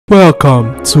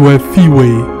Welcome to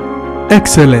Efiwe,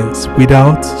 excellence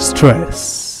without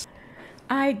stress.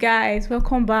 Hi guys,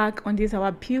 welcome back on this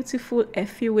our beautiful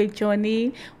Efiwe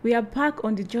journey. We are back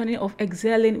on the journey of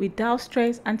excelling without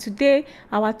stress, and today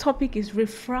our topic is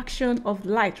refraction of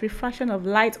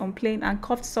light on plane and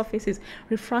curved surfaces.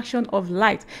 Refraction of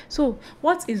light. So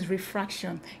what is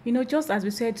refraction? You know, just as we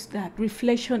said that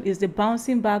reflection is the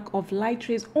bouncing back of light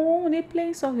rays on a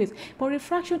plane surface, but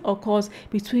refraction occurs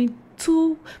between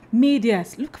two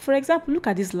medias. Look, for example, look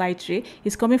at this light ray.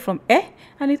 It's coming from air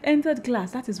and it entered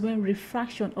glass. That is when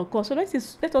refraction occurs. So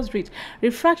let us read.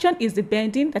 Refraction is the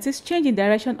bending, that is changing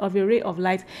direction of a ray of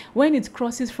light when it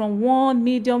crosses from one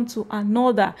medium to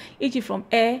another, e.g. from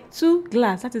air to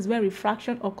glass. That is when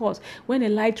refraction occurs, when a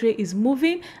light ray is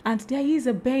moving and there is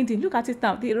a bending. Look at it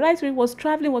now. The light ray was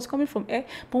coming from air,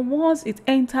 but once it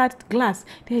entered glass,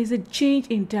 there is a change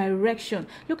in direction.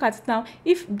 Look at it now.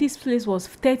 If this place was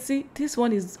 30, this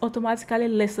one is automatically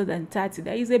lesser than 30.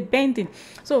 There is a bending.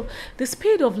 So the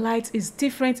speed of light is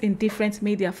different in different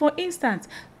media. For instance,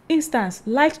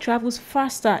 light travels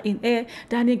faster in air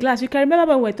than in glass. You can remember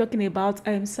when we were talking about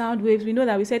sound waves. We know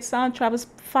that we said sound travels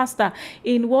faster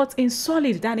in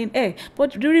solid than in air.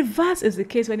 But the reverse is the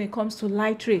case when it comes to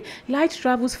light ray. Light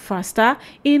travels faster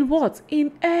in what?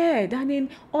 In air than in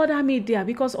other media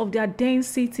because of their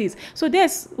densities. So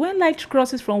when light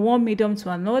crosses from one medium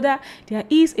to another, there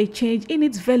is a change in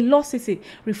its velocity.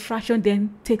 Refraction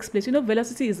then takes place. You know,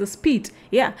 velocity is the speed.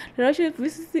 Yeah,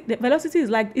 the velocity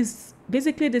is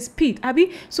basically the speed,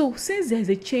 Abby. So since there is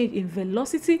a change in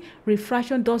velocity,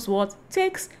 refraction does what?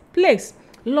 Takes place.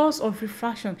 Laws of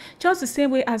refraction. Just the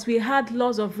same way as we had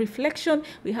laws of reflection,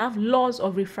 we have laws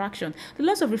of refraction. The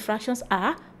laws of refractions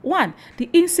are: 1. The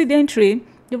incident ray,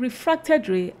 the refracted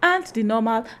ray, and the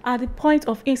normal at the point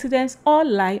of incidence all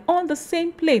lie on the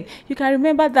same plane. You can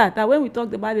remember that when we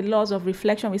talked about the laws of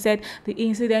reflection, we said the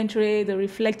incident ray, the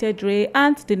reflected ray,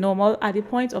 and the normal at the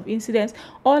point of incidence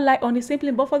all lie on the same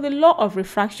plane. But for the law of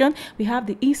refraction, we have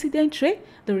the incident ray,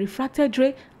 the refracted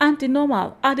ray, and the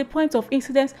normal at the point of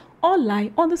incidence all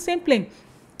lie on the same plane.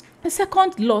 The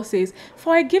second law says,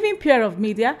 for a given pair of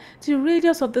media, the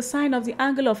radius of the sine of the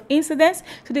angle of incidence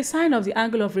to the sine of the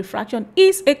angle of refraction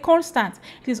is a constant.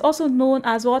 It is also known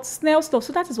as what? Snell's law.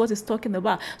 So that is what it's talking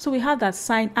about. So we have that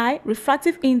sine I,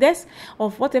 refractive index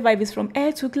of whatever, if it's from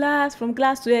air to glass, from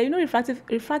glass to air. You know,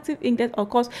 refractive index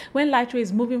occurs when light ray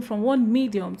is moving from one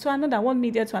medium to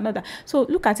another, So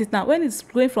look at it now. When it's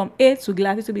going from air to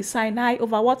glass, it will be sine I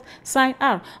over what? Sine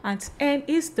R. And N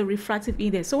is the refractive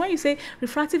index. So when you say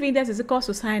refractive index is equal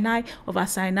to sine I over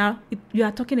sine R, you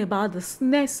are talking about the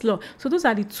Snell's law. So those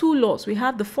are the two laws. We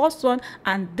have the first one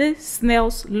and the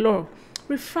Snell's law.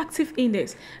 Refractive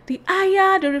index. The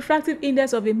higher the refractive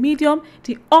index of a medium,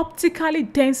 the optically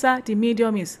denser the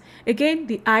medium is. Again,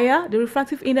 the higher the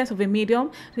refractive index of a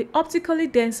medium, the optically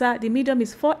denser the medium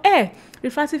is. For air,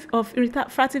 refractive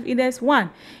index 1.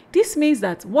 This means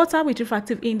that water with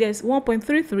refractive index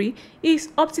 1.33 is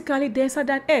optically denser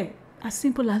than air. As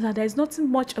simple as that. There is nothing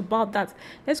much about that.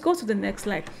 Let's go to the next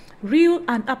slide. Real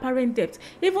and apparent depth.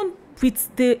 Even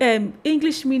with the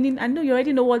English meaning, I know you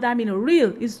already know what that means.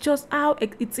 Real is just how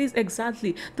it is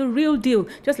exactly, the real deal.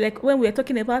 Just like when we are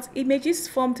talking about images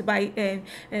formed by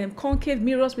concave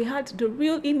mirrors, we had the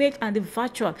real image and the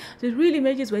virtual. The real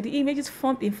images were the images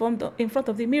formed in front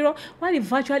of the mirror, while the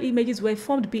virtual images were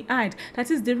formed behind.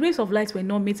 That is, the rays of light were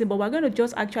not meeting, but we're going to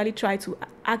just actually try to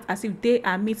act as if they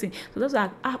are meeting. So those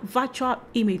are virtual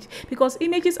image, because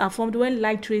images are formed when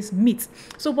light rays meet.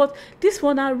 So but this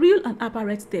one are real and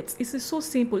apparent depths. It is so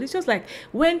simple. It's just like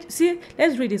let's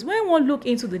read this. When one look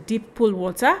into the deep pool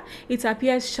water, it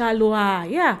appears shallower.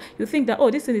 Yeah, you think that,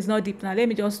 oh, this thing is not deep now, let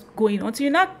me just go in, until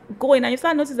you not go in and you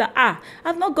start notice that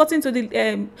I've not gotten to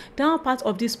the down part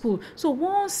of this pool. So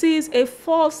one sees a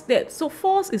false depth. So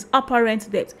false is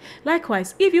apparent depth.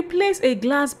 Likewise, if you place a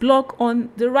glass block on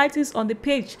the writings on the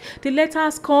page, the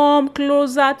letters come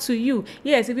closer to you.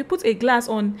 Yes, if you put a glass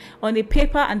on a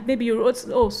paper and maybe you wrote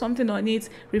something on it,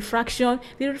 refraction,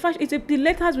 the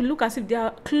letters will look as if they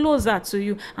are closer to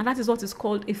you, and that is what is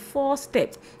called a false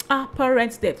depth,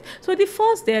 apparent depth. So the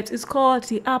false depth is called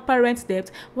the apparent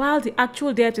depth, while the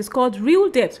actual depth is called real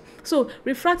depth. So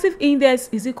refractive index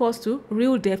is equals to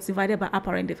real depth divided by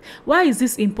apparent depth. Why is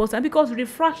this important? Because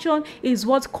refraction is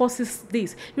what causes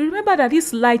this. You remember that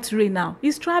this light ray now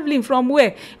is traveling from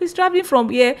where? It's traveling from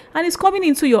here and it's coming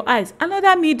into your eyes.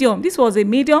 Another medium. This was a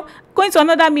medium going to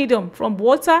another medium, from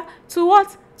water to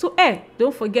what? To air.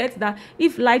 Don't forget that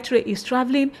if light ray is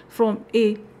traveling from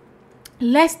a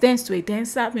less dense to a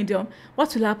denser medium,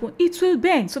 what will happen? It will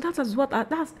bend. So that was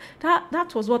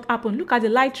what happened. Look at the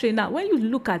light ray now. When you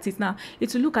look at it now,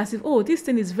 it will look as if, oh, this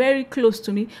thing is very close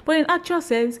to me, but in actual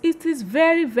sense it is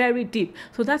very, very deep.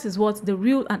 So that is what the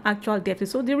real and actual depth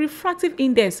is. So the refractive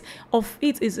index of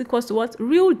it is equals to what?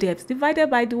 Real depth divided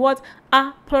by the what?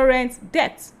 Apparent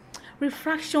depth.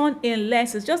 Refraction in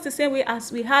lenses, just the same way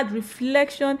as we had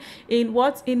reflection in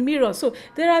what? In mirrors. So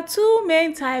there are two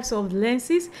main types of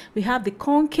lenses. We have the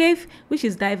concave, which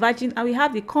is diverging, and we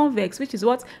have the convex, which is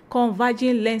what?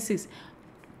 Converging lenses.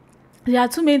 There are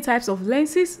two main types of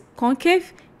lenses: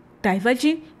 concave,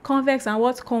 diverging, convex, and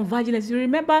what? Converging lenses. You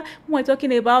remember when we're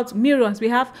talking about mirrors, we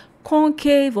have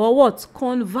concave or what?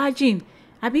 Converging.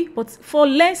 But for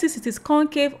lenses, it is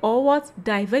concave or what?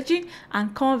 Diverging,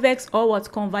 and convex or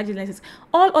what? Converging lenses.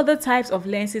 All other types of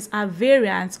lenses are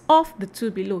variants of the two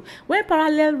below. When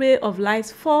parallel ray of light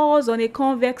falls on a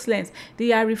convex lens,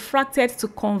 they are refracted to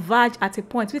converge at a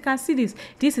point. We can see this.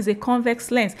 This is a convex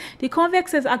lens. The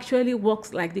convex lens actually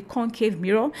works like the concave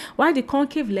mirror, while the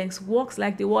concave lens works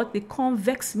like the what? The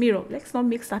convex mirror. Let's not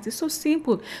mix that. It's so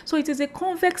simple. So it is a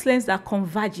convex lens that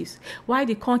converges, while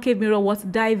the concave mirror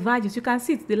what? Diverges. You can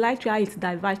see the light ray, it's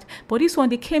diverged, but this one,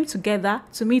 they came together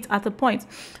to meet at a point.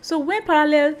 So when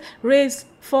parallel rays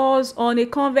falls on a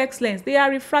convex lens, they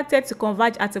are refracted to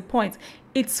converge at a point.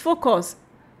 Its focus,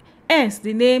 hence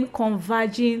the name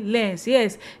converging lens.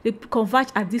 Yes, they converge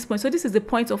at this point. So this is the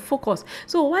point of focus.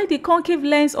 So why the concave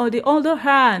lens, on the other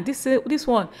hand, this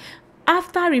one,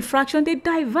 after refraction, they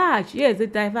diverge. Yes, they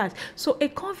diverge. So a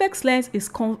convex lens is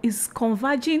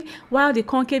converging, while the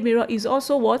concave mirror is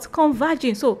also what?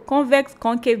 Converging. So convex,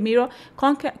 concave mirror,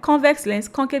 convex lens,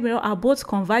 concave mirror are both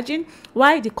converging,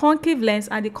 while the concave lens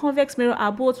and the convex mirror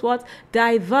are both what?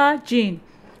 Diverging.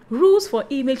 Rules for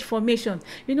image formation.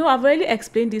 You know, I've already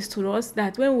explained this to us,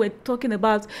 that when we're talking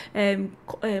about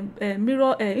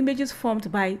mirror images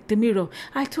formed by the mirror,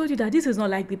 I told you that this is not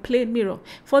like the plane mirror.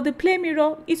 For the plane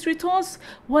mirror, it returns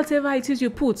whatever it is you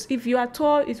put. If you are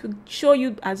tall, it will show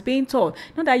you as being tall.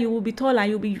 Not that you will be tall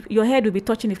and your head will be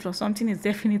touching the floor. Something is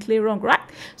definitely wrong, right?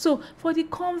 So for the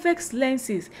convex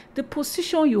lenses, the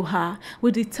position you are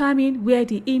will determine where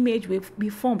the image will be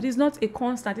formed. It's not a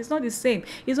constant. It's not the same.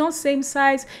 It's not same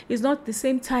size. It's not the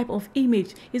same type of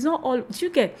image. It's not all. Do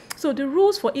you get? So the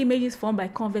rules for images formed by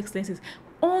convex lenses.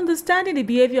 Understanding the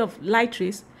behavior of light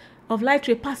rays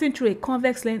passing through a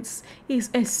convex lens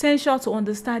is essential to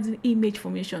understanding image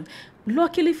formation.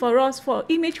 Luckily for us, for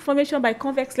image formation by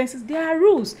convex lenses, there are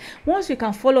rules. Once you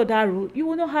can follow that rule, you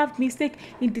will not have mistake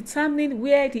in determining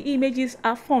where the images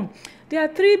are formed. There are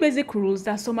three basic rules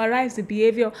that summarize the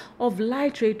behavior of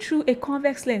light ray through a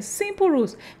convex lens. Simple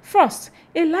rules. First,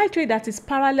 a light ray that is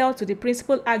parallel to the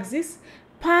principal axis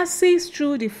passes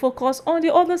through the focus on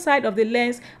the other side of the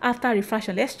lens after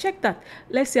refraction. Let's check that.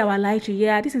 Let's see our light ray.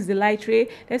 Yeah, this is the light ray.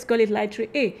 Let's call it light ray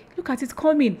A. Look at it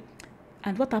coming.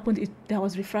 And what happened is there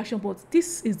was refraction, but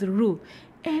this is the rule.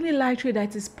 Any light ray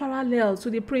that is parallel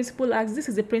to the principal axis, this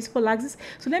is the principal axis.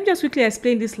 So let me just quickly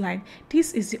explain this line.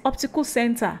 This is the optical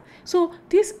center. So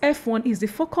this F1 is the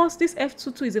focus, this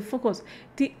F22 is the focus.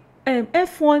 The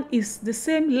F1 is the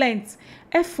same length.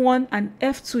 F1 and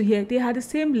F2 here, they are the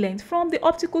same length from the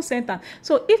optical center.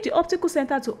 So if the optical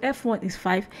center to F1 is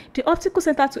 5, the optical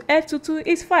center to F22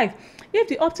 is 5. If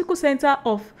the optical center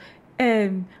of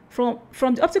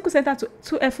from the optical center to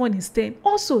 2F1 is 10.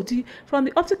 Also, from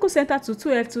the optical center to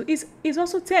 2F2 is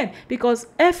also 10, because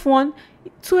F1,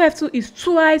 2F2 is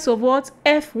twice of what?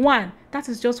 F1. That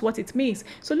is just what it means.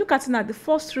 So look at it now. The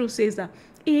first rule says that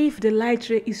if the light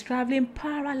ray is traveling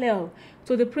parallel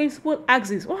to the principal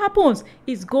axis, what happens?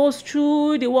 It goes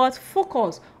through the what?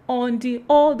 Focus on the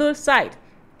other side.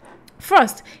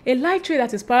 First, a light ray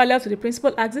that is parallel to the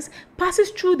principal axis passes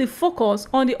through the focus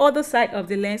on the other side of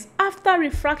the lens after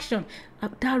refraction.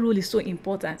 That rule is so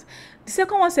important. The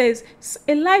second one says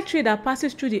a light ray that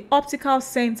passes through the optical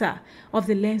center of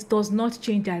the lens does not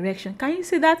change direction. Can you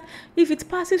see that? If it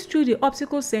passes through the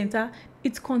optical center,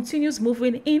 it continues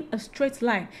moving in a straight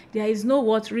line. There is no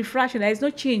what? Refraction. There is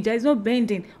no change. There is no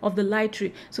bending of the light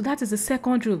ray. So that is the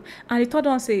second rule. And the third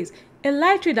one says a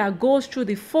light ray that goes through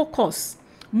the focus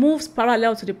moves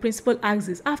parallel to the principal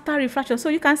axis after refraction. So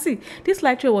you can see this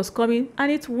light ray was coming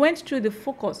and it went through the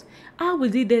focus. How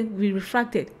will it then be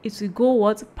refracted? It will go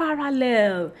what?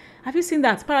 Parallel. Have you seen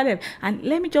that? Parallel. And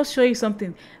let me just show you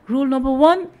something. Rule number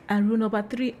 1 and rule number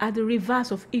 3 are the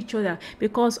reverse of each other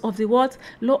because of the what?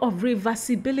 Law of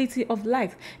reversibility of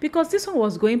light. Because this one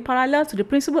was going parallel to the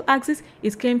principal axis,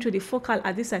 it came to the focal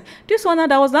at this side. This one now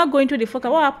that was not going to the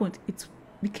focal, what happened? It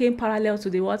became parallel to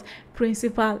the what?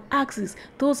 Principal axis.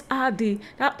 Those are the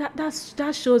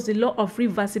that shows the law of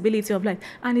reversibility of light.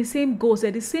 And the same goes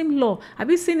there, the same law. Have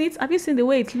you seen it? Have you seen the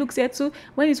way it looks here too?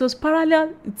 When it was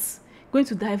parallel, it's going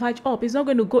to diverge up. It's not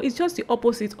going to go, it's just the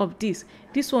opposite of this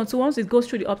one. So once it goes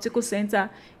through the optical center,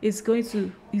 it's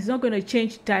not going to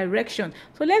change direction.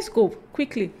 So let's go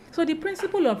quickly. So the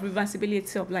principle of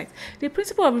reversibility of light. The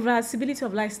principle of reversibility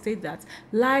of light states that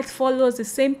light follows the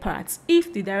same paths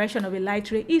if the direction of a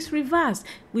light ray is reversed.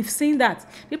 We've seen that.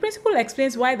 The principle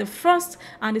explains why the first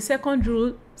and the second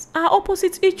rule are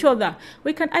opposite each other.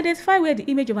 We can identify where the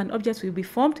image of an object will be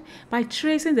formed by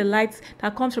tracing the light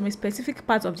that comes from a specific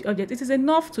part of the object. It is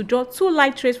enough to draw two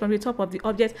light rays from the top of the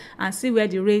object and see where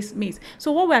the rays meet.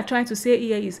 So what we are trying to say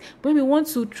here is when we want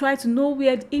to try to know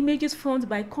where the images formed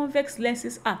by convex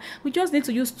lenses are, we just need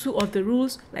to use two of the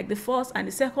rules, like the first and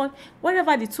the second.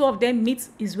 Wherever the two of them meet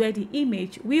is where the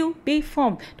image will be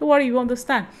formed. Don't worry, you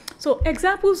understand. So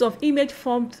examples of image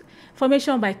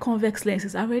formation by convex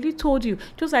lenses, I already told you,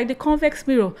 just like the convex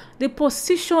mirror, the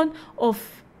position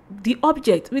of the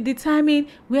object will determine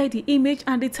where the image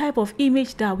and the type of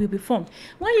image that will be formed.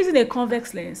 When using a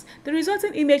convex lens, the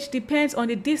resulting image depends on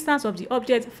the distance of the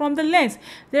object from the lens.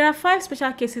 There are 5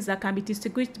 special cases that can be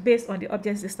distinguished based on the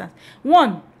object's distance.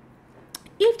 1.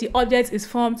 If the object is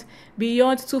formed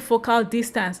beyond 2 focal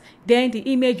distance, then the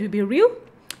image will be real,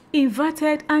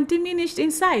 inverted, and diminished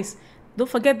in size. Don't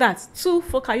forget that 2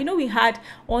 focal. You know, we had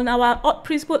on our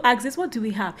principal axis, what do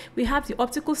we have? We have the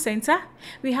optical center,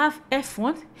 we have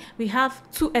f1, we have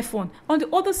 2f1. On the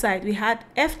other side, we had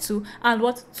f2 and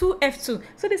what? 2f2.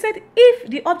 So they said if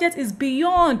the object is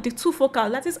beyond the 2 focal,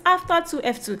 that is after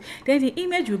 2f2, then the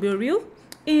image will be real,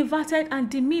 inverted, and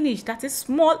diminished, that is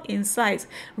small in size.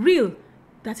 Real,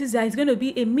 that is, there is going to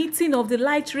be a meeting of the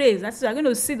light rays. That is, we are going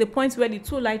to see the points where the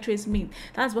 2 light rays meet.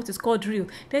 That's what is called real.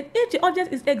 Then if the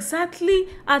object is exactly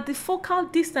at the focal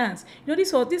distance, you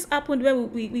know, this happened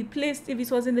when we placed, if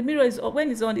it was in the mirror, or when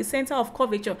it's on the center of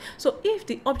curvature. So if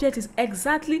the object is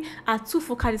exactly at 2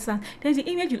 focal distance, then the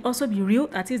image will also be real.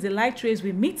 That is, the light rays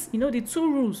will meet. You know, the 2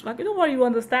 rules. But you know what, you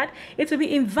understand? It will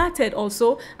be inverted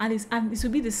also, and it will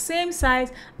be the same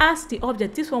size as the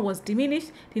object. This one was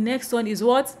diminished. The next one is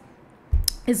what?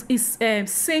 Is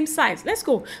same size. Let's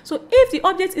go. So if the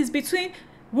object is between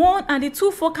 1 and the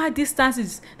 2 focal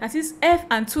distances, that is f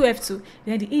and 2f2,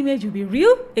 then the image will be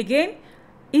real, again,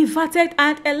 inverted,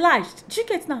 and enlarged. Do you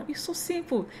get now? It's so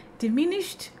simple.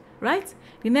 Diminished, right?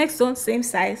 The next one, same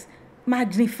size,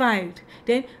 magnified.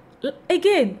 Then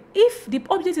again, if the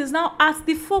object is now at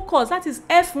the focus, that is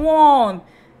f1,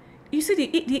 you see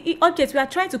the object, we are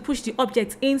trying to push the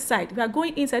object inside. We are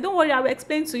going inside. Don't worry, I will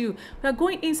explain to you. We are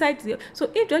going inside.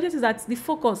 So if the object is at the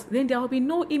focus, then there will be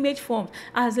no image formed,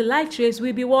 as the light rays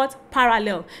will be what?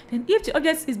 Parallel. Then if the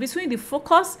object is between the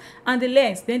focus and the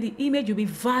lens, then the image will be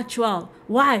virtual.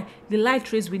 Why? The light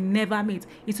rays will never meet.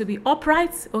 It will be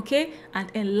upright, okay,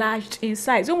 and enlarged in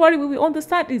size. Don't worry, we will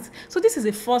understand it. So this is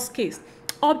the first case.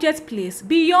 Object placed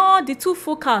beyond the 2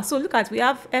 focal. So look at, we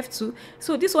have f2.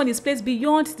 So this one is placed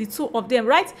beyond the 2 of them,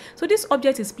 right? So this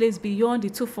object is placed beyond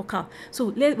the 2 focal. So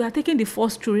we are taking the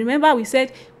first rule. Remember, we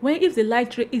said if the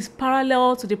light ray is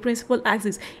parallel to the principal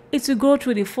axis, it will go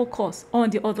through the focus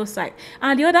on the other side.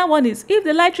 And the other one is if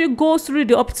the light ray goes through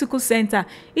the optical center,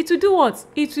 it will do what?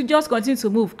 It will just continue to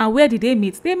move. And where did they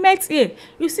meet? They met here.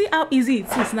 You see how easy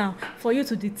it is now for you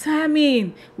to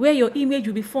determine where your image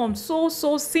will be formed. So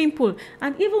simple.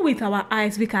 And even with our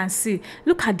eyes, we can see.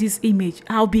 Look at this image,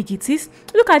 how big it is.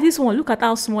 Look at this one. Look at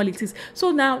how small it is.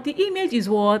 So now the image is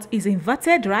what? Is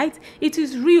inverted, right? It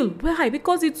is real. Why?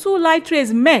 Because the 2 light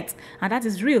rays met, and that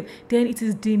is real. Then it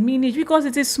is diminished because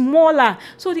it is smaller.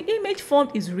 So the image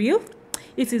formed is real.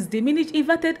 It is diminished,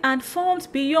 inverted, and formed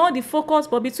beyond the focus,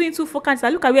 but between 2 focals.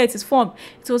 Look at where it is formed.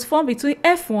 It was formed between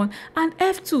f1 and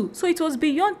f2. So it was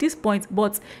beyond this point,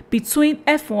 but between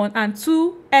f1 and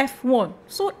 2f1.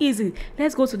 So easy.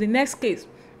 Let's go to the next case.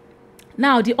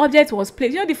 Now the object was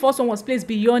placed. You know, the first one was placed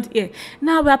beyond here.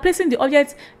 Now we are placing the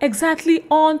object exactly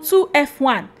on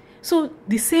 2f1. So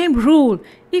the same rule,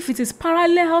 if it is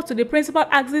parallel to the principal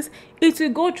axis, it will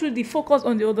go through the focus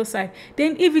on the other side.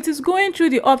 Then if it is going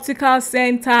through the optical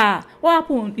center, what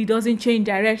happened? It doesn't change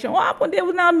direction. What happened? They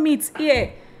will now meet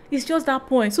here. It's just that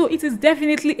point. So it is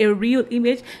definitely a real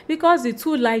image because the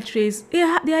 2 light rays,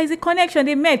 there is a connection.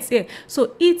 They met here.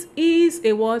 So it is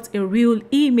a what? A real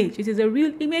image. It is a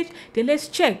real image. Then let's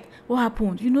check what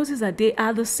happened. You notice that they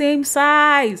are the same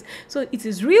size. So it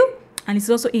is real, and it's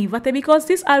also inverted because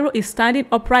this arrow is standing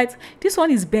upright, this one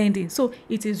is bending. So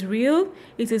it is real,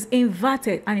 it is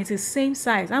inverted, and it is same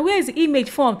size. And where is the image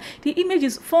formed? The image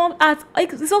is formed at,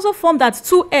 it's also formed at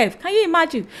 2f. Can you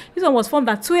imagine? This one was formed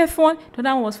at 2f1, the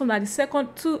other one was formed at the second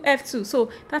 2f2. So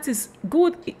that is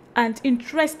good and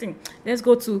interesting. Let's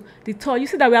go to the third. You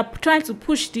see that we are trying to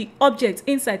push the object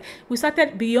inside. We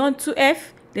started beyond 2f,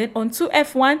 then on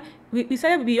 2f1, we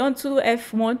started beyond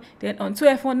 2f1, then on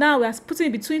 2f1. Now we are putting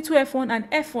it between 2f1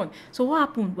 and f1. So what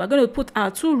happened? We're going to put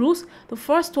our two rules. The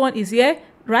first one is here,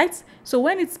 right? So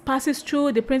when it passes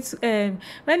through the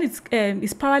when it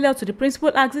is parallel to the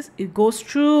principal axis, it goes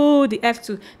through the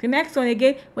f2. The next one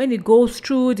again, when it goes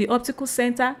through the optical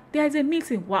center, there is a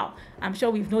meeting. Wow, I'm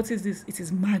sure we've noticed this. It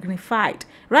is magnified,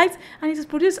 right? And it is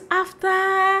produced after,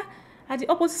 at the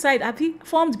opposite side,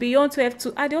 formed beyond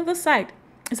 2f2 at the other side.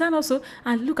 Is that also?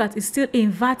 And look at, it's still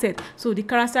inverted. So the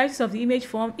characteristics of the image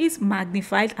form is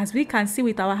magnified, as we can see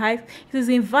with our eyes. It is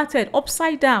inverted,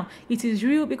 upside down. It is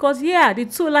real because here the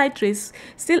two light rays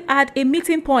still add a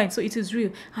meeting point, so it is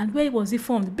real. And where was it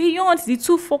formed? Beyond the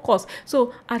two focus,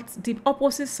 so at the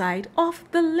opposite side of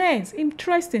the lens.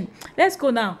 Interesting. Let's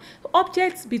go now.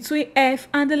 Objects between F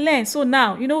and the lens. So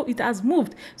now you know it has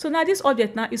moved. So now this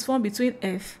object now is formed between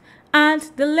F and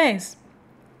the lens.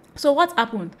 So what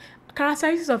happened?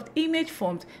 Characteristics of the image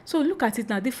formed. So look at it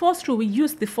now. The first rule, we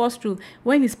use the first rule.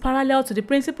 When it's parallel to the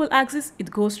principal axis,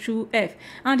 it goes through F.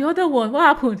 And the other one, what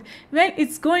happened? When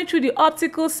it's going through the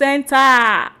optical center,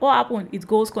 what happened? It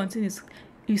goes continuous.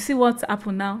 You see what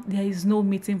happened now? There is no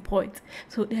meeting point.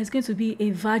 So there's going to be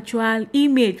a virtual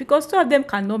image because two of them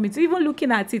cannot meet. Even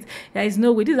looking at it, there is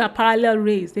no way. These are parallel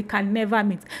rays. They can never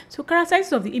meet. So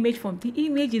characteristics of the image form. The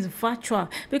image is virtual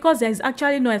because there is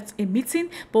actually not a meeting,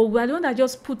 but we are the one that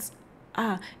just puts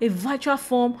a virtual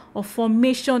form or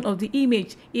formation of the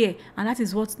image here, and that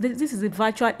is what this is, a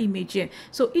virtual image here.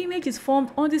 So image is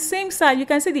formed on the same side. You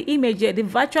can see the image here, the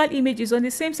virtual image is on the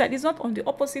same side, it's not on the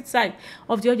opposite side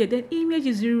of the object. The image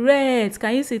is red,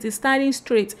 can you see it is standing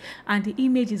straight, and the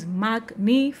image is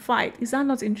magnified. Is that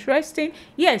not interesting?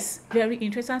 Yes, very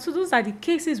interesting. So those are the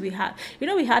cases we had. You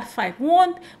know, we had 5.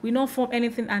 1, we don't form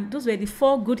anything, and those were the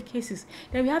 4 good cases.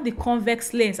 Then we have the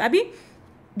convex lens.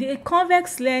 The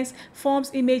convex lens forms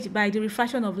image by the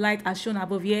refraction of light as shown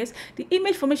above. Yes, the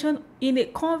image formation in a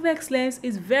convex lens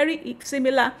is very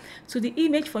similar to the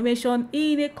image formation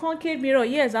in a concave mirror.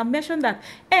 Yes, I mentioned that.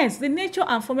 Hence, the nature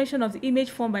and formation of the image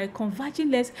formed by a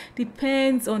converging lens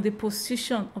depends on the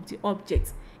position of the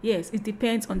object. Yes, it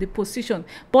depends on the position.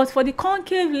 But for the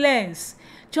concave lens,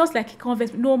 just like a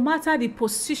convex, no matter the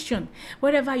position,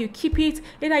 wherever you keep it,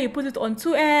 either you put it on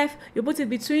 2F, you put it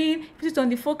between, put it on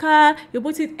the focal, you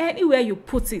put it anywhere you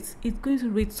put it, it's going to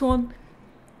return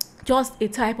just a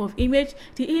type of image.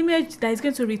 The image that is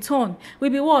going to return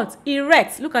will be what?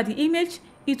 Erect. Look at the image,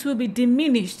 it will be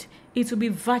diminished, it will be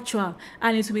virtual,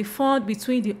 and it will be formed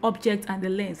between the object and the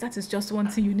lens. That is just one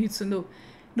thing you need to know.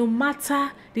 No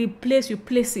matter the place you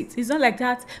place it, it's not like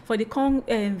that for the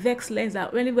convex lens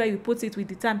that anywhere you put it will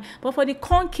determine. But for the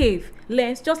concave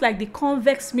lens, just like the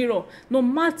convex mirror, no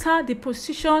matter the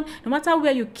position, no matter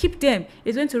where you keep them,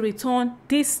 it's going to return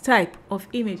this type of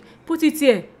image. Put it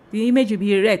here, the image will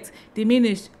be erect,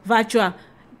 diminished, virtual.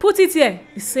 Put it here,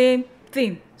 the same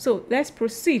thing. So let's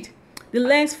proceed. The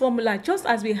lens formula, just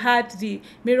as we had the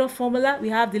mirror formula, we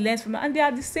have the lens formula, and they are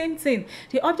the same thing.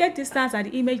 The object distance and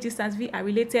the image distance, V, are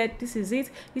related. This is it.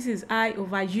 This is I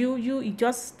over U. U, you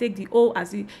just take the O as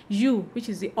the U, which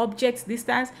is the object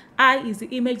distance. I is the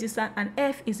image distance, and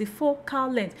F is the focal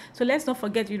length. So let's not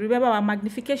forget, you remember our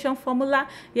magnification formula.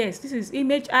 Yes, this is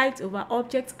image height over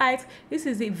object height. This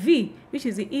is the V, which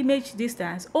is the image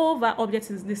distance over object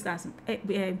distance.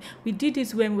 We did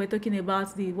it when we were talking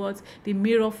about the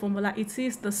mirror formula. It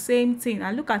is the same thing.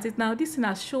 And look at it now. This thing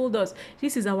has showed us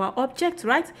this is our object,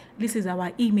 right? This is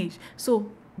our image.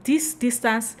 So this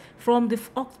distance from the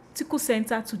optical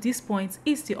center to this point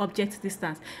is the object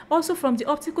distance. Also from the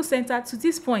optical center to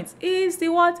this point is the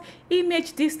what?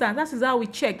 Image distance. That is how we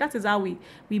check. That is how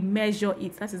we measure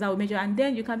it. That is how we measure. And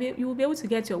then you will be able to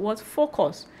get your what?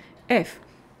 Focus. F.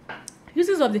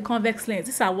 Uses of the convex lens.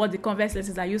 These are what the convex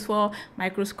lenses are used for: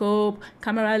 microscope,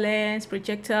 camera lens,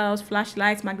 projectors,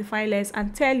 flashlights, magnifying lens,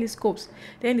 and telescopes.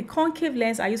 Then the concave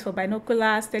lens are used for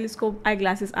binoculars, telescope,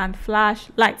 eyeglasses, and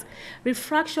flashlights.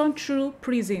 Refraction through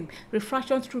prism.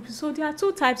 Refraction through prism. So there are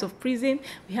 2 types of prism.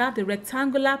 We have the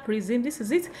rectangular prism, this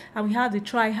is it, and we have the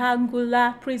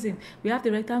triangular prism. We have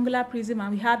the rectangular prism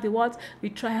and we have the what? The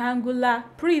triangular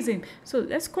prism. So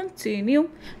let's continue.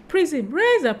 Prism.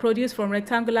 Rays are produced from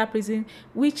rectangular prism,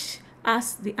 which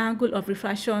has the angle of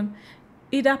refraction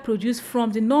either produced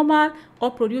from the normal or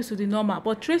produced to the normal,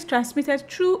 but rays transmitted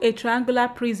through a triangular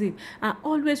prism are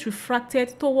always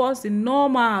refracted towards the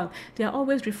normal. They are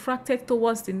always refracted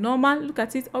towards the normal. Look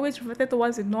at it, always refracted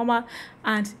towards the normal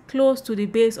and close to the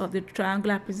base of the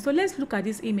triangular prism. So let's look at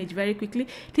this image very quickly.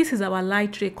 This is our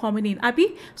light ray coming in,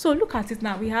 Abby. So look at it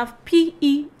now. We have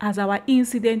PE as our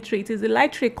incident ray. It is the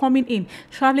light ray coming in,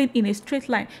 traveling in a straight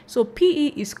line. So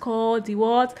PE is called the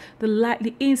what?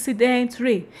 The incident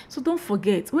ray. So don't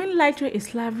forget, when light ray is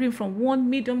traveling from one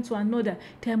medium to another,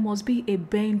 there must be a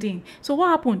bending. So what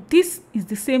happened? This is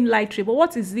the same light ray, but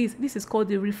what is this? This is called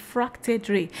the refracted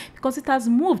ray, because it has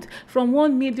moved from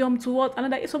one medium to what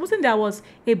another. Supposing there was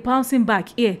a bouncing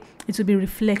back here, it will be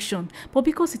reflection, but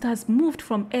because it has moved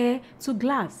from air to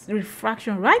glass,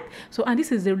 refraction, right? So, and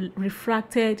this is the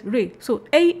refracted ray. So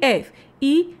AF,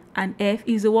 E and F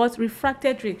is the what?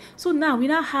 Refracted ray. So now we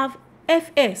now have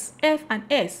FS, F and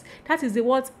S. That is the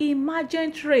what?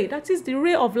 Emergent ray. That is the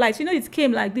ray of light. You know, it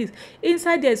came like this.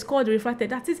 Inside there is called the refracted.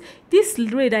 That is this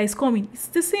ray that is coming. It's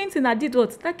the same thing that did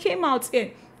what? That came out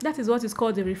here. That is what is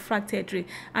called the refracted ray.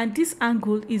 And this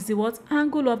angle is the what?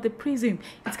 Angle of the prism.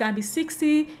 It can be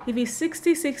 60. If it's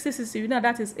 60, 60, 60, you know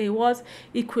that is a what?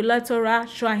 Equilateral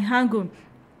triangle.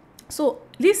 So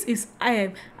this is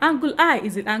angle I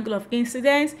is the angle of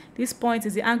incidence. This point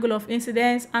is the angle of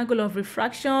incidence, angle of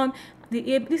refraction.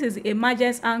 This is the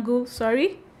emergence angle,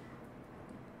 sorry.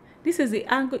 This is the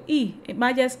angle E,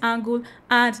 emergence angle,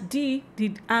 and D,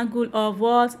 the angle of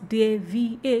what?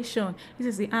 Deviation. This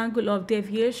is the angle of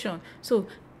deviation. So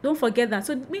don't forget that.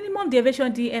 So minimum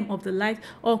deviation dm of the light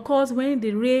occurs when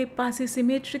the ray passes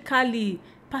symmetrically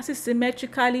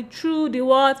through the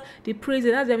what? The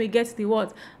prism. That's when we get the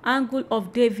what? Angle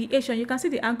of deviation. You can see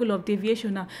the angle of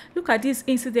deviation now. Look at this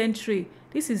incident ray.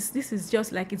 This is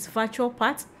just like its virtual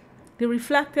part. The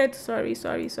reflected, sorry,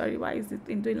 why is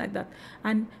it doing like that?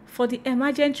 And for the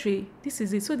emergent ray, this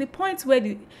is it. So the point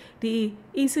where the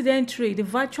incident ray, the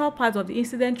virtual part of the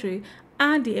incident ray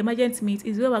and the emergent meet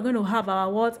is where we're going to have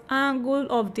our what? Angle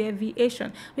of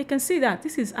deviation. We can see that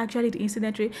this is actually the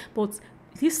incident ray, but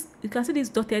this, you can see this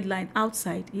dotted line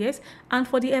outside, yes, and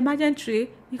for the emergent ray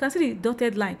you can see the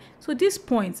dotted line. So this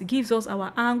point gives us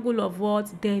our angle of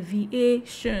what?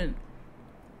 Deviation.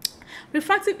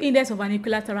 Refractive index of an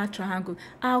equilateral triangle.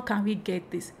 How can we get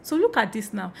this? So look at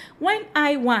this now. When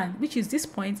I1, which is this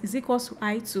point, is equals to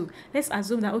I2, let's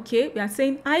assume that, okay, we are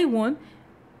saying I1,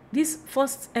 this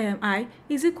first I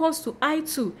is equals to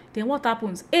I2. Then what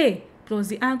happens? A plus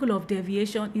the angle of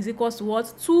deviation is equals to what?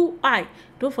 2I.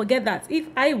 Don't forget that. If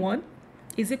I1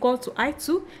 is equal to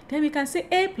I2, then we can say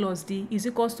A plus D is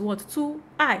equals to what?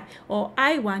 2I. Or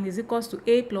I1 is equals to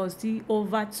A plus D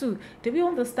over 2. Do we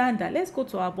understand that? Let's go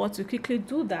to our board to quickly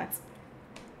do that.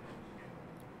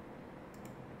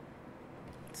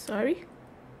 Sorry.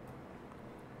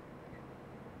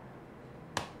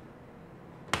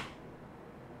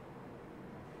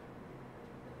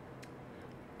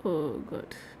 Oh,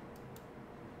 good.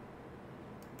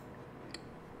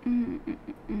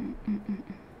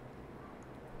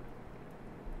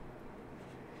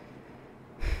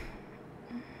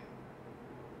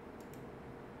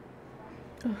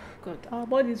 Oh God, our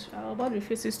body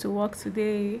refuses to work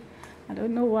today. I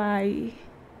don't know why.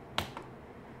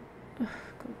 Oh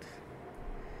God.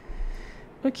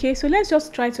 Okay, so let's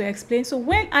just try to explain. So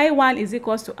when I1 is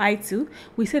equals to I2,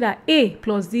 we say that A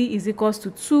plus D is equals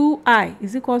to 2I,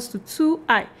 is equals to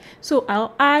 2I. So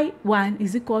our I1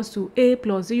 is equals to A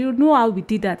plus D. You know how we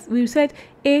did that. We said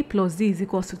A plus D is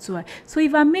equals to 2I. So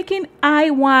if I'm making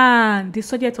I1 the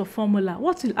subject of formula,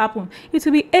 what will happen? It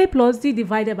will be A plus D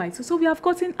divided by 2. So we have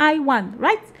gotten I1,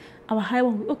 right? Our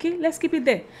I1, okay, let's keep it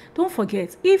there. Don't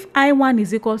forget, if I1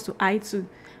 is equals to I2,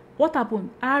 what happened?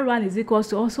 R1 is equals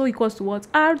to also equals to what?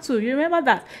 R2. You remember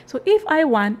that? So if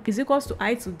I1 is equals to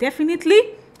I2,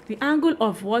 definitely the angle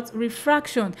of what?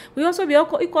 Refraction will also be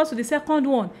equals to the second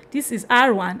one. This is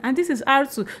R1 and this is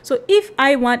R2. So if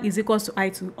I1 is equals to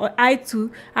I2, or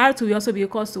R2 will also be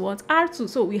equals to what? R2.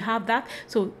 So we have that.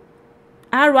 So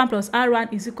R1 plus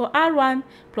R1 is equal, R1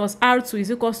 plus R2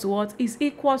 is equals to what? Is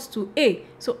equals to A.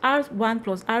 So R1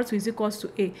 plus R2 is equals to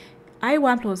A.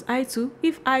 I1 plus I2,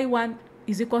 if I1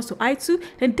 is equals to I2,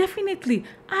 then definitely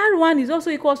R1 is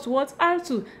also equals to what?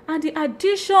 R2. And the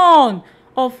addition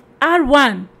of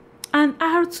R1 and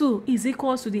R2 is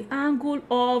equals to the angle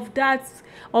of that,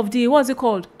 of the, what's it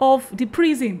called? Of the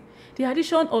prism. The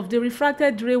addition of the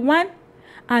refracted ray 1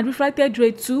 and refracted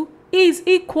ray 2 is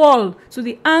equal to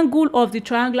the angle of the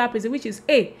triangular prism, which is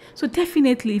A. So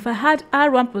definitely, if I had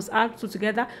R1 plus R2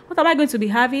 together, what am I going to be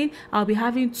having? I'll be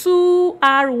having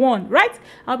 2R1, right?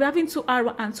 I'll be having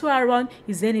 2R1, and 2R1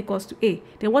 is then equals to A.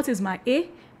 Then what is my A?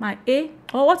 My A,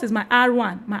 or what is my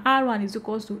R1? My R1 is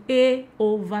equals to A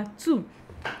over 2.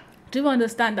 Do you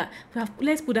understand that?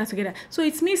 Let's put that together. So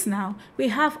it means now we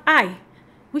have I,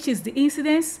 which is the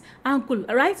incidence angle,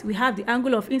 right? We have the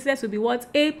angle of incidence will be what?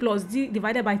 A plus D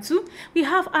divided by 2. We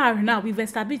have R now. We've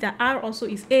established that R also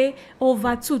is A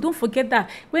over 2. Don't forget that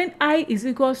when I is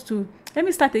equals to, let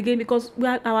me start again because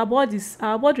our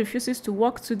board refuses to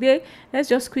work today. Let's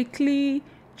just quickly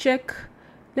check.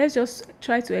 Let's just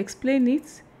try to explain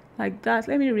it like that.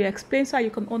 Let me re-explain so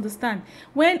you can understand.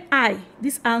 When I,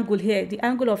 this angle here, the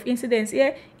angle of incidence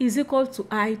here is equal to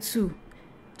I2.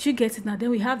 Do you get it now? Then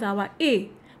we have our A,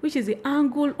 which is the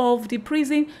angle of the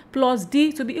prism, plus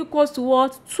D to be equals to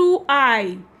what?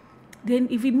 2I. Then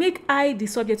if we make I the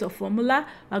subject of formula,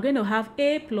 we're going to have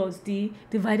A plus D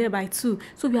divided by 2.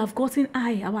 So we have gotten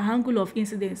I, our angle of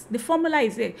incidence. The formula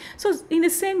is there. So in the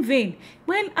same vein,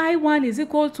 when I1 is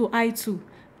equal to I2,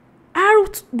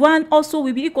 R1 also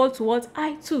will be equal to what?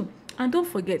 I2. And don't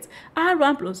forget,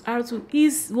 R1 plus R2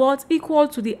 is what? Equal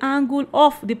to the angle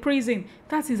of the prism.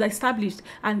 That is established.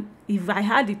 And if I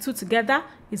add the two together,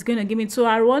 it's going to give me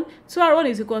 2R1. 2R1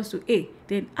 is equals to A.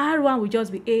 Then R1 will just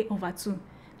be A over 2.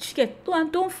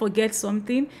 And don't forget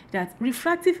something, that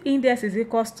refractive index is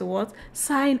equals to what?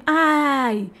 Sine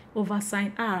I over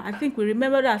sine R. I think we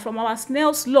remember that from our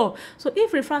Snell's law. So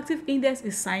if refractive index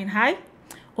is sine I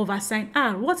over sine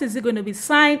R, what is it going to be?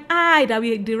 Sine I that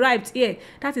we derived here.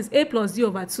 That is A plus D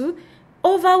over 2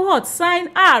 over what?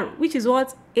 Sine R, which is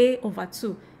what? A over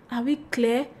 2. Are we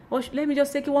clear? Or let me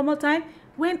just take it one more time.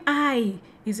 When I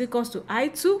is equals to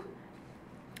I2,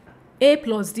 A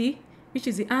plus D, which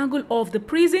is the angle of the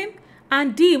prism,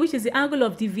 and D, which is the angle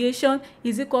of deviation,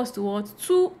 is equals to what?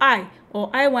 2I, or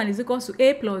I1 is equals to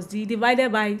A plus D divided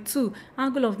by 2.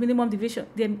 Angle of minimum deviation,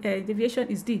 deviation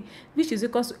is D, which is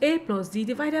equals to A plus D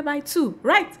divided by 2,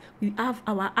 right? We have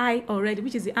our I already,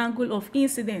 which is the angle of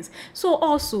incidence. So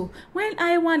also, when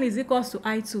I1 is equals to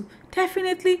I2,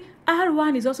 definitely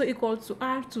R1 is also equal to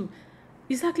R2.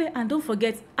 Exactly, and don't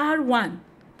forget, R1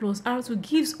 plus R2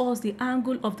 gives us the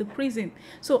angle of the prism.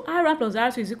 So R1 plus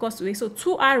R2 is equals to A. So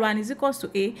 2R1 is equals to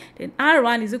A. Then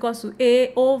R1 is equals to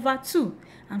A over 2.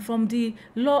 And from the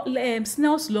law,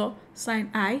 Snell's law, sine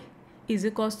I is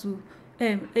equals to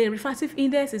a refractive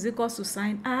index is equals to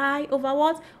sine I over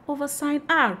what? Over sine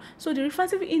R. So the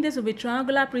refractive index of a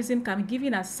triangular prism can be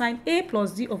given as sine A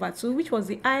plus D over 2, which was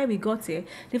the I we got here,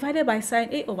 divided by sine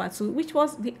A over 2, which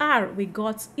was the R we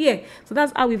got here. So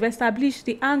that's how we've established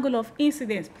the angle of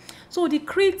incidence. So the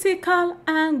critical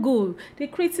angle,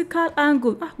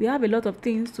 we have a lot of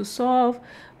things to solve.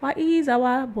 Why is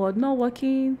our board not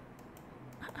working?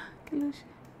 Why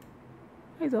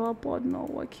is our board not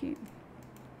working?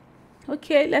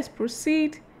 Okay, let's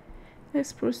proceed.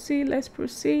 Guess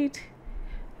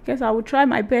I will try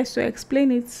my best to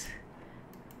explain it.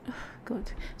 Oh,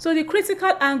 God. So the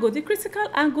critical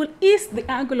angle is the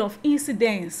angle of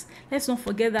incidence. Let's not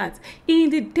forget that.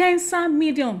 In the denser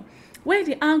medium, where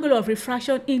the angle of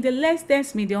refraction in the less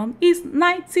dense medium is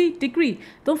 90 degrees.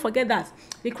 Don't forget that.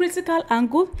 The critical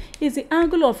angle is the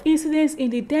angle of incidence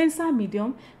in the denser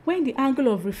medium when the angle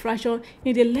of refraction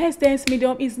in the less dense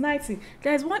medium is 90.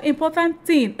 There's one important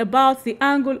thing about the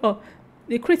angle of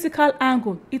the critical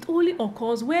angle. It only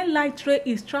occurs when light ray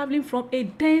is traveling from a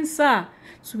denser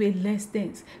to a less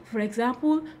dense. For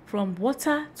example, from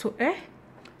water to air,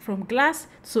 from glass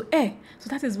to air. So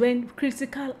that is when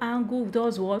critical angle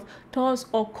does what? Does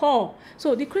occur.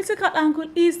 So the critical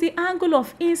angle is the angle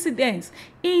of incidence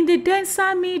in the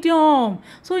denser medium.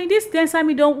 So in this denser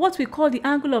medium, what we call the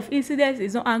angle of incidence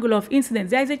is not angle of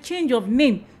incidence. There is a change of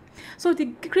name. So the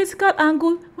critical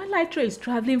angle, when light ray is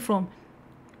traveling from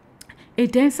a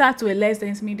denser to a less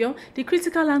dense medium, the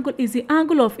critical angle is the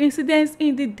angle of incidence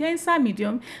in the denser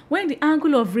medium when the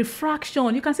angle of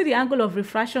refraction, you can see the angle of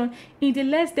refraction in the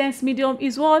less dense medium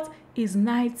is what? Is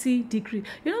 90 degrees.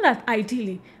 You know that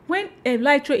ideally, when a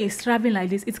light ray is traveling like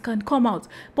this, it can come out.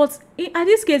 But in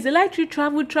this case, the light ray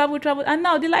traveled, and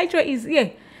now the light ray is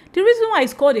here. The reason why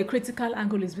it's called a critical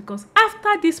angle is because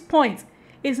after this point,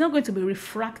 it's not going to be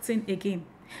refracting again.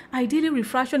 Ideally,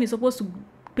 refraction is supposed to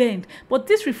bend, but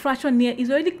this refraction here is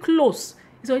already close.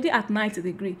 It's already at 90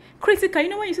 degrees. Critical, you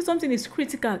know, when you see something is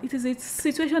critical, it is a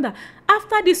situation that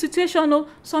after this situation,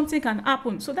 something can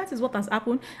happen. So that is what has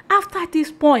happened. After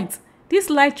this point,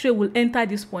 this light ray will enter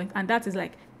this point, and that is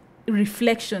like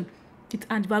reflection.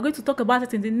 And we are going to talk about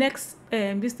it in the next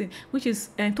this thing, which is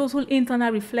total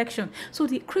internal reflection. So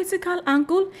the critical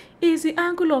angle is the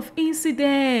angle of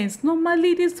incidence.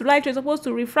 Normally this light ray is supposed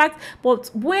to refract, but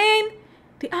when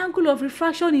the angle of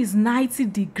refraction is 90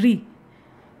 degrees,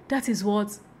 that is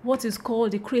what is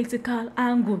called the critical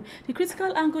angle. The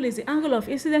critical angle is the angle of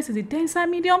incidence in the denser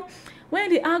medium when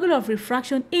the angle of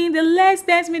refraction in the less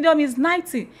dense medium is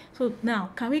 90. So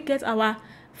now, can we get our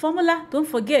formula? Don't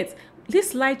forget,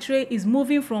 this light ray is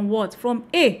moving from what? From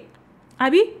A,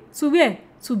 Abi, to where?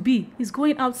 To B. It's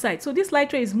going outside. So this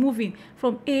light ray is moving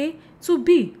from A to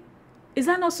B. Is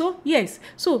that not so? Yes.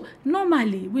 So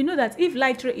normally, we know that if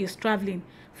light ray is traveling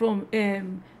from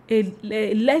a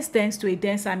less dense to a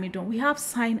denser medium, we have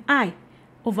sine I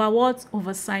over what?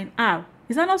 Over sine R.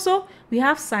 Is that not so? We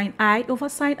have sine I over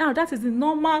sine R. That is the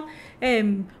normal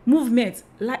movement.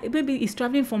 Like maybe it's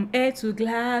traveling from air to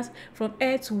glass, from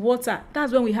air to water.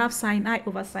 That's when we have sine I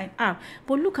over sine R.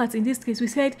 But look at, in this case, we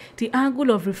said the angle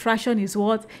of refraction is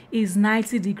what? Is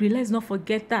 90 degrees. Let's not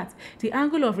forget that. The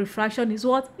angle of refraction is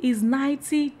what? Is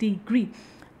 90 degrees.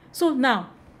 So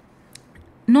now,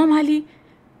 normally,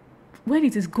 when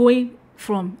it is going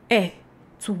from air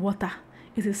to water,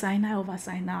 it is sine I over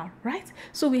sine R, right?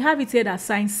 So we have it here as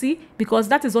sine C, because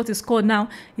that is what is called now.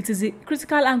 It is the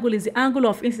critical angle, is the angle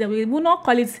of incidence. We will not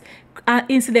call it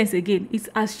incidence again. It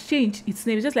has changed its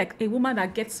name. It's just like a woman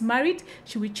that gets married,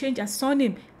 she will change her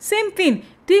surname. Same thing.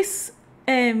 This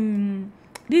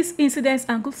incidence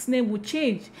angle's name will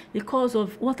change because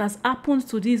of what has happened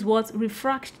to this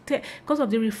refracted, because of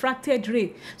the refracted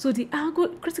ray. So the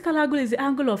critical angle is the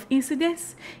angle of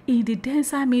incidence in the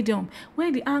denser medium,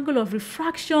 when the angle of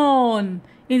refraction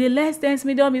in the less dense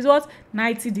medium is what?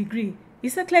 90 degrees.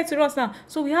 Is that clear to us now?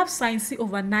 So we have sine C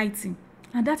over 90,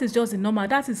 and that is just the normal.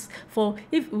 That is for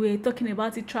if we're talking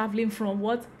about it traveling from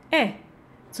what? Air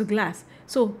to glass.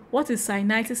 So what is sine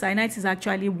 90? Sine 90 is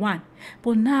actually 1.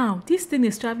 But now this thing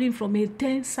is traveling from a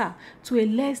denser to a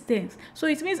less dense. So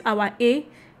it means our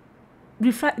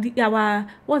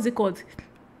what's it called?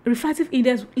 Refractive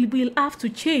index will have to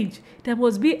change. There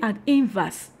must be an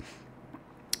inverse.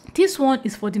 This one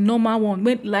is for the normal one,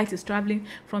 when light is traveling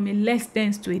from a less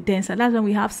dense to a denser. That's when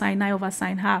we have sine I over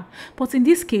sine R. But in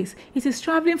this case, it is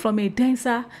traveling from a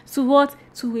denser to what?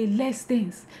 To a less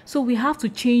dense. So we have to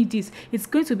change this. It's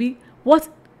going to be what?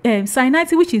 Sine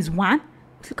 90, which is 1.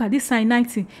 Look at this sine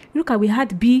 90. Look at, we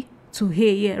had B to A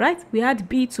here, right? We had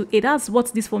B to A. That's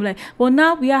what this formula is. But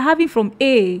now we are having from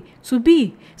A to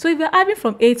B. So if we are having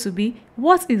from A to B,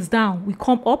 what is down? We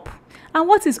come up. And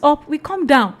what is up? We come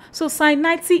down. So sine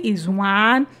 90 is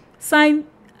 1. Sine,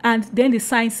 and then the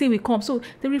sine C will come. So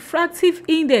the refractive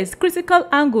index, critical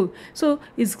angle. So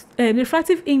is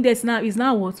refractive index now is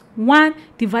now what? 1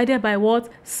 divided by what?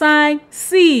 Sine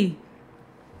C.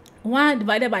 1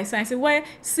 divided by sine C, where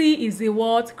C is the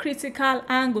what? Critical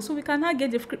angle. So we can now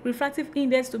get the refractive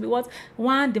index to be what?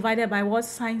 1 divided by what?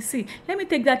 Sine C. Let me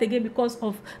take that again because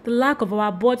of the lack of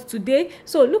our board today.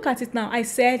 So look at it now. I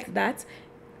said that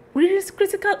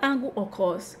critical angle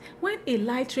occurs when a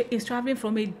light ray is traveling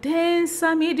from a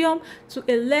denser medium to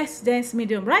a less dense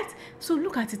medium, right? So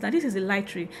look at it now. This is a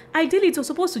light ray. Ideally, it was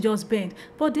supposed to just bend,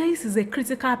 but this is a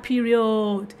critical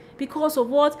period because of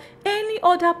what? Any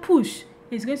other push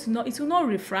is going to not, it will not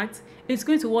refract. It's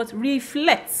going to what?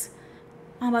 Reflect.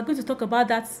 And we're going to talk about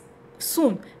that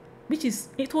soon, which is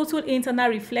a total internal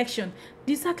reflection.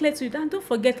 This is clear to you. And don't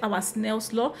forget our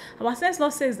Snell's law. Our Snell's law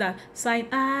says that sine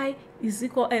I is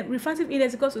equal, refractive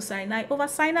index equals to sine I over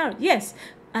sine R. Yes.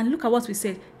 And look at what we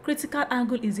said. Critical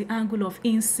angle is the angle of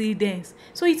incidence.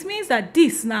 So it means that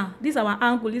this now, this our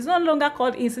angle is no longer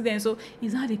called incidence. So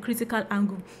it's now the critical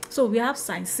angle. So we have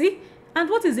sine C. And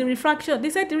what is the refraction? They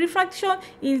said the refraction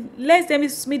in less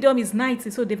dense medium is 90.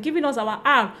 So they've given us our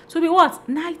R to be what?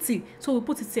 90. So we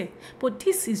put it here. But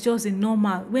this is just a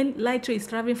normal when light ray is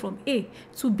traveling from A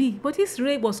to B. But this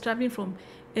ray was traveling from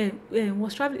when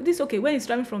it's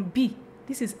traveling from B.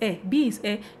 This is A. B is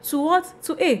A. To what?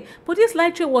 To A. But this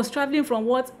light ray was traveling from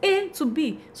what? A to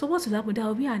B. So what will happen? There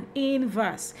will be an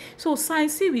inverse. So sine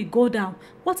C will go down.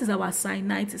 What is our sine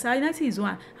 90? Sine 90 is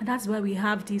 1. And that's why we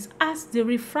have this as the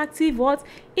refractive what?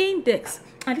 Index.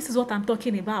 And this is what I'm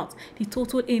talking about. The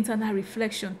total internal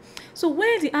reflection. So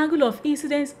when the angle of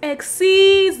incidence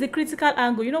exceeds the critical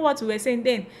angle, you know what we were saying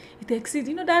then? It exceeds.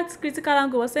 You know that critical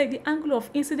angle was saying the angle of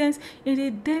incidence in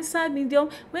the denser medium,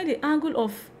 when the angle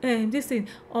of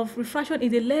of refraction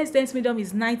in the less dense medium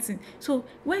is 90. So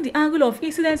when the angle of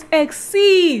incidence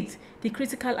exceeds the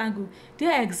critical angle,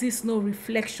 there exists no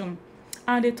reflection.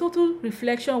 and the total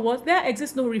reflection was, there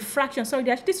exists no refraction. Sorry,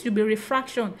 this should be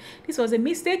refraction. This was a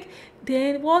mistake.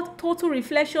 Then what total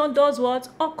reflection does what?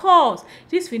 Occurs.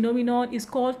 This phenomenon is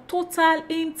called total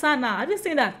internal. Have you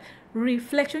seen that?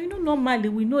 Reflection. Normally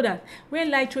we know that when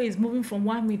light ray is moving from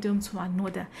one medium to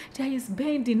another, there is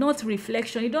bending, not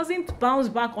reflection. It doesn't bounce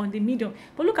back on the medium.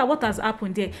 But look at what has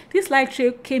happened there. This light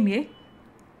ray came here.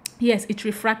 Yes, it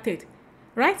refracted,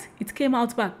 right? It came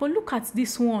out back. But look at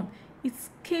this one. It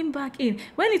came back in.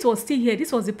 When it was still here,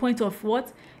 this was the point of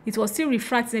what? It was still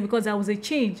refracting because there was a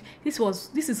change. This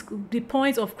is the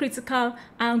point of critical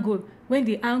angle, when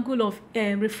the angle of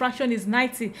refraction is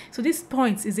 90. So this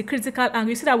point is the critical angle.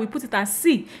 You see that we put it as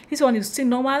C. This one is still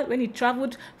normal when it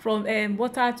traveled from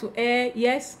water to air.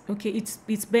 Yes, okay,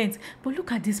 it's bent. But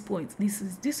look at this point.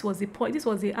 This was the point. This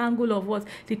was the angle of what?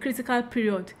 The critical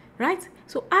period, right?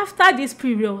 So after this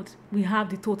period, we have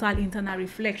the total internal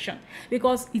reflection,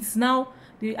 because it's now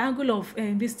the angle of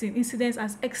this thing, incidence,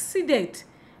 has exceeded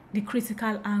the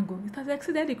critical angle. It has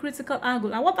exceeded the critical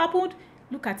angle. And what happened?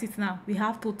 Look at it now. We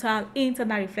have total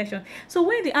internal reflection. So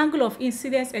when the angle of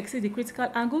incidence exceeds the critical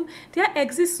angle, there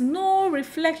exists no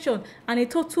reflection and a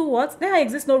total what? There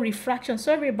exists no refraction.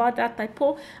 Sorry about that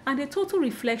typo. And the total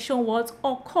reflection what?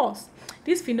 Occurs.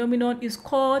 This phenomenon is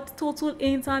called total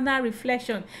internal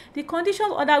reflection. The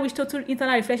conditions under which total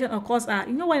internal reflection occurs are,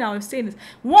 when I was saying this,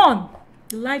 1,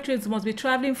 the light rays must be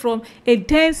traveling from a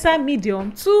denser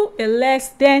medium to a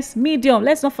less dense medium.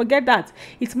 Let's not forget that.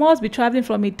 It must be traveling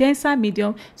from a denser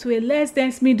medium to a less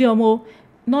dense medium.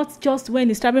 Not just when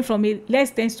it's traveling from a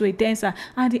less dense to a denser.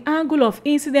 And the angle of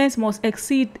incidence must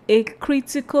exceed a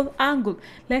critical angle.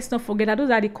 Let's not forget that. Those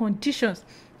are the conditions.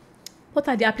 What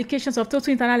are the applications of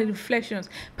total internal reflections?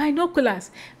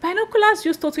 Binoculars. Binoculars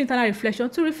use total internal reflection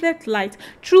to reflect light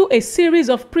through a series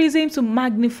of prisms to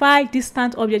magnify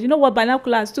distant objects. You know what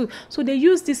binoculars do? So they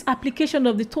use this application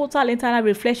of the total internal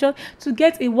reflection to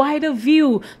get a wider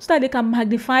view so that they can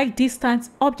magnify distant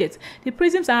objects. The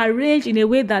prisms are arranged in a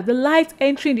way that the light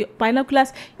entering the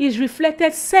binoculars is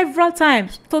reflected several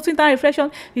times, total internal reflection,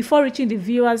 before reaching the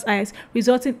viewer's eyes,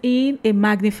 resulting in a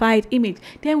magnified image.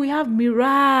 Then we have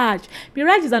mirage.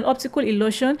 Mirage is an optical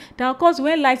illusion that occurs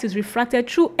when light is refracted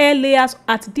through air layers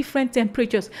at different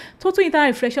temperatures. Total internal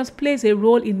reflections plays a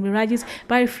role in mirages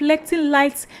by reflecting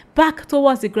light back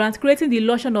towards the ground, creating the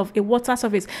illusion of a water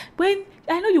surface. I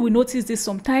know you will notice this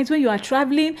sometimes when you are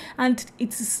traveling and it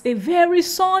is a very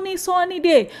sunny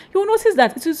day. You will notice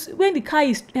that it is when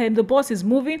the bus is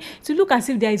moving, to look as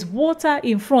if there is water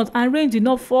in front and rain did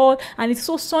not fall and it's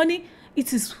so sunny.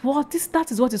 That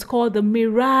is what is called the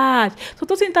mirage. So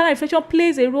total internal reflection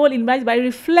plays a role in mirage by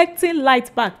reflecting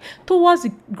light back towards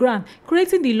the ground,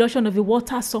 creating the illusion of a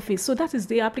water surface. So that is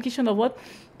the application of what?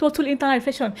 Total internal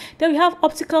reflection. Then we have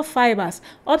optical fibers.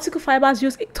 Optical fibers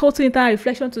use total internal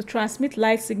reflection to transmit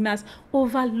light signals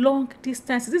over long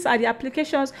distances. These are the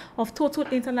applications of total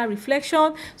internal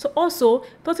reflection. So also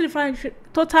total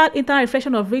internal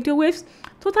reflection of radio waves.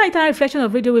 Total internal reflection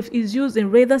of radio waves is used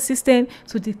in radar system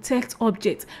to detect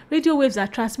objects. Radio waves are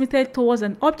transmitted towards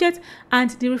an object and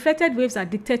the reflected waves are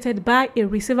detected by a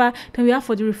receiver. Then we have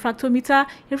for the refractometer.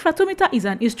 A refractometer is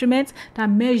an instrument that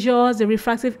measures the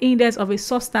refractive index of a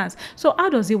substance. So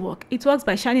how does it work? It works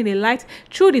by shining a light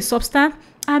through the substance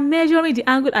and measuring the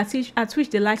angle at which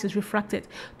the light is refracted.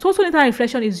 Total internal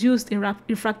reflection is used in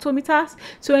refractometers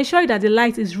to ensure that the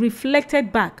light is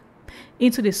reflected back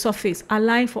into the surface,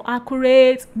 allowing for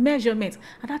accurate measurement.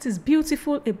 And that is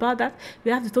beautiful about that.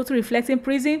 We have the total reflecting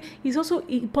prism. It's also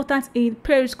important in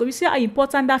periscope. You see how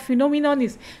important that phenomenon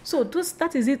is. So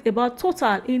that is it about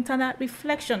total internal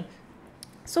reflection.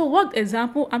 So worked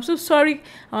example, I'm so sorry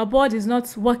our board is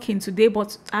not working today,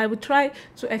 but I will try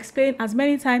to explain as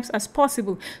many times as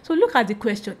possible. So look at the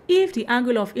question. If the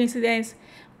angle of incidence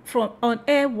from on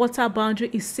air water boundary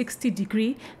is 60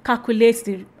 degrees, calculate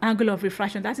the angle of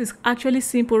refraction. That is actually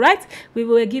simple, right? We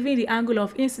were given the angle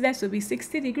of incidence to be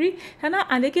 60 degrees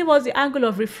and they gave us the angle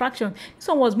of refraction. This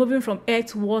one was moving from air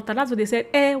to water. That's what they said,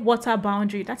 air water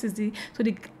boundary. That is the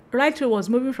light ray was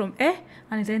moving from air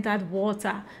and it entered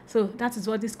water. So that is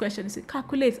what this question is.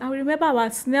 Calculate. And remember our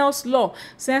Snell's law.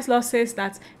 Snell's law says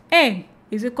that n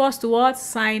is equals to what?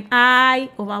 Sine I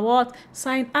over what?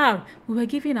 Sine R. We were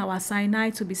given our sine I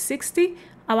to be 60,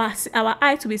 our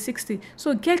I to be 60.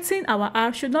 So getting our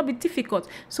R should not be difficult.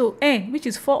 So n, which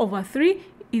is 4 over 3,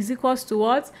 is equals to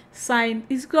what? Sine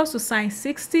is equals to sine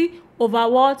 60 over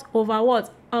what? Over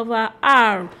what? Over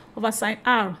R, over sine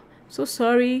R. So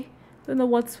sorry. Don't know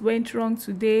what went wrong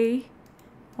today.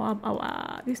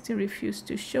 our this thing refused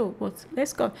to show, but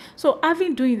let's go. So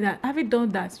having done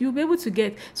that, you'll be able to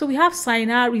get, so we have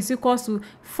sine r is equals to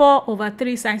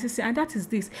 4/3 sine 60, and that is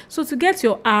this. So to get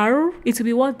your r, it will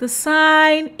be what? The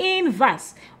sine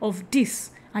inverse of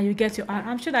this, and you get your r.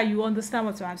 I'm sure that you understand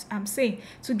what I'm saying.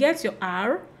 To get your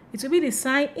r, it will be the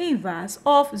sine inverse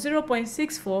of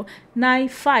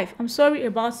 0.6495. I'm sorry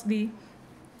about the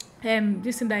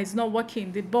this thing that is not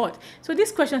working, the board. So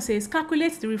this question says,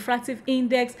 calculate the refractive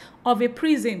index of a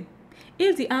prism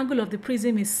if the angle of the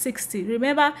prism is 60.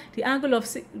 Remember, the angle of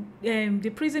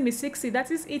the prism is 60.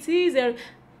 That is, it is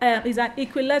an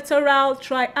equilateral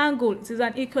triangle. It is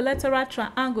an equilateral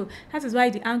triangle. That is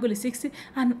why the angle is 60.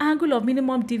 An angle of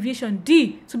minimum deviation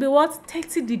D to be what?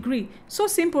 30 degree. So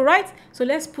simple, right? So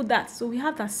let's put that. So we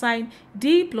have that sine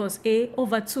D plus A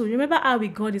over 2. Remember how we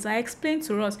got this? I explained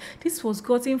to us. This was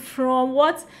gotten from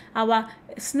what? Our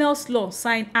Snell's law.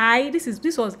 Sine I. This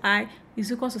was I is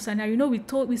equals to sine I. You know, we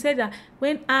said that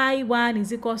when I1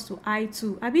 is equals to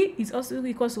I2, Abi is also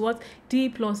equals to what? D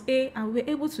plus A, and we were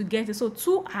able to get it. So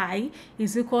 2I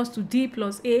is equals to D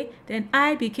plus A, then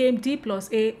I became D plus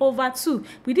A over 2.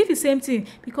 We did the same thing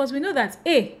because we know that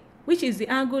A, which is the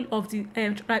angle of the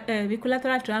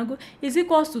equilateral triangle, is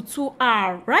equals to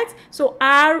 2R, right? So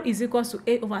R is equals to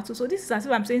A over 2. So this is as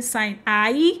if I'm saying sine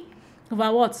I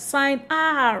over what? Sine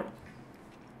R.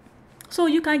 So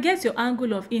you can get your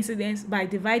angle of incidence by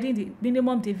dividing the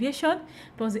minimum deviation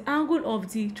plus the angle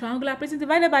of the triangular prism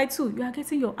divided by 2. You are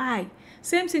getting your I.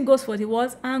 Same thing goes for the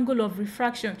what? Angle of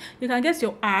refraction. You can get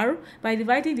your R by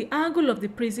dividing the angle of the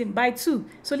prism by 2.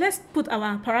 So let's put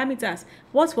our parameters.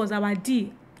 What was our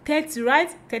D? 30,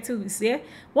 right? 30 is here.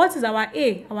 What is our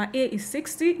A? Our A is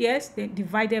 60, yes, then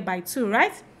divided by 2,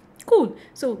 right? Cool.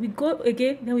 So we go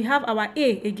again, then we have our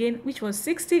A again, which was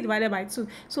 60 divided by 2.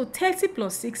 So 30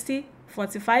 plus 60,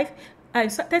 45.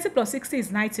 30 plus 60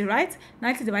 is 90, right?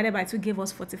 90 divided by 2 gave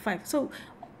us 45. So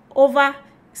over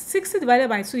 60 divided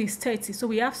by 2 is 30. So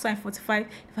we have sine 45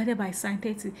 divided by sine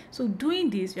 30. So doing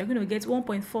this, we are going to get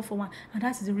 1.441, and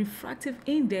that's the refractive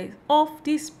index of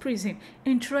this prism.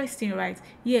 Interesting, right?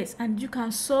 Yes, and you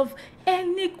can solve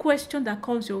any question that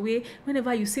comes your way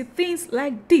whenever you see things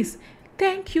like this.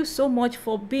 Thank you so much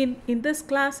for being in this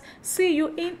class. See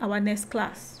you in our next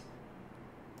class.